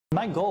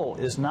My goal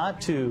is not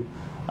to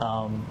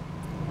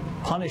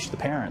punish the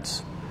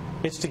parents.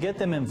 It's to get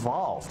them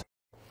involved.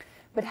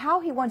 But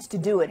how he wants to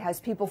do it has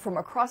people from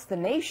across the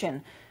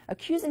nation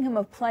accusing him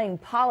of playing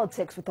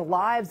politics with the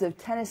lives of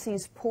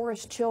Tennessee's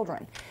poorest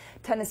children.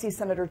 Tennessee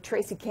Senator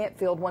Stacey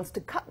Campfield wants to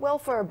cut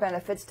welfare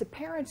benefits to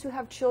parents who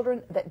have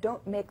children that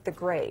don't make the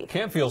grade.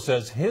 Campfield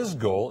says his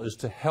goal is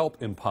to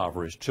help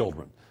impoverished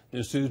children.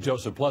 News 2's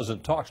Joseph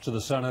Pleasant talks to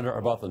the senator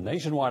about the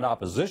nationwide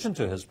opposition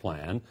to his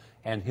plan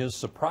and his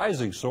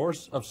surprising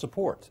source of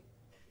support.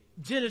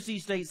 Tennessee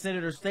State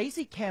Senator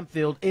Stacey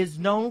Campfield is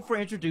known for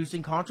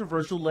introducing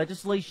controversial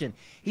legislation.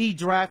 He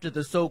drafted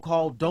the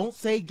so-called Don't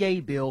Say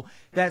Gay bill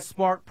that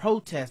sparked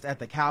protests at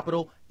the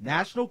Capitol,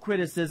 national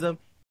criticism,